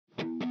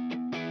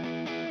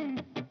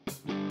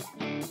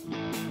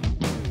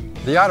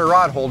The Otter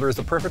Rod Holder is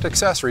the perfect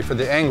accessory for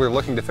the angler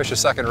looking to fish a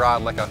second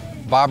rod like a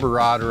bobber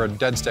rod or a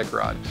dead stick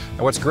rod. And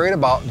what's great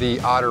about the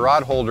Otter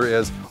Rod Holder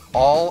is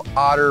all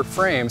Otter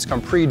frames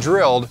come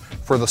pre-drilled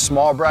for the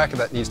small bracket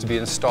that needs to be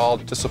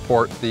installed to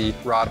support the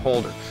rod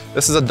holder.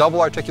 This is a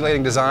double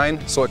articulating design,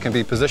 so it can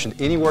be positioned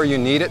anywhere you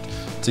need it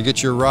to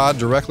get your rod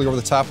directly over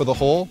the top of the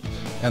hole.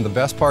 And the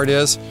best part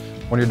is,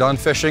 when you're done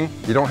fishing,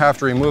 you don't have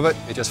to remove it.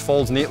 It just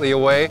folds neatly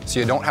away, so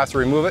you don't have to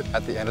remove it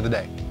at the end of the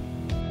day.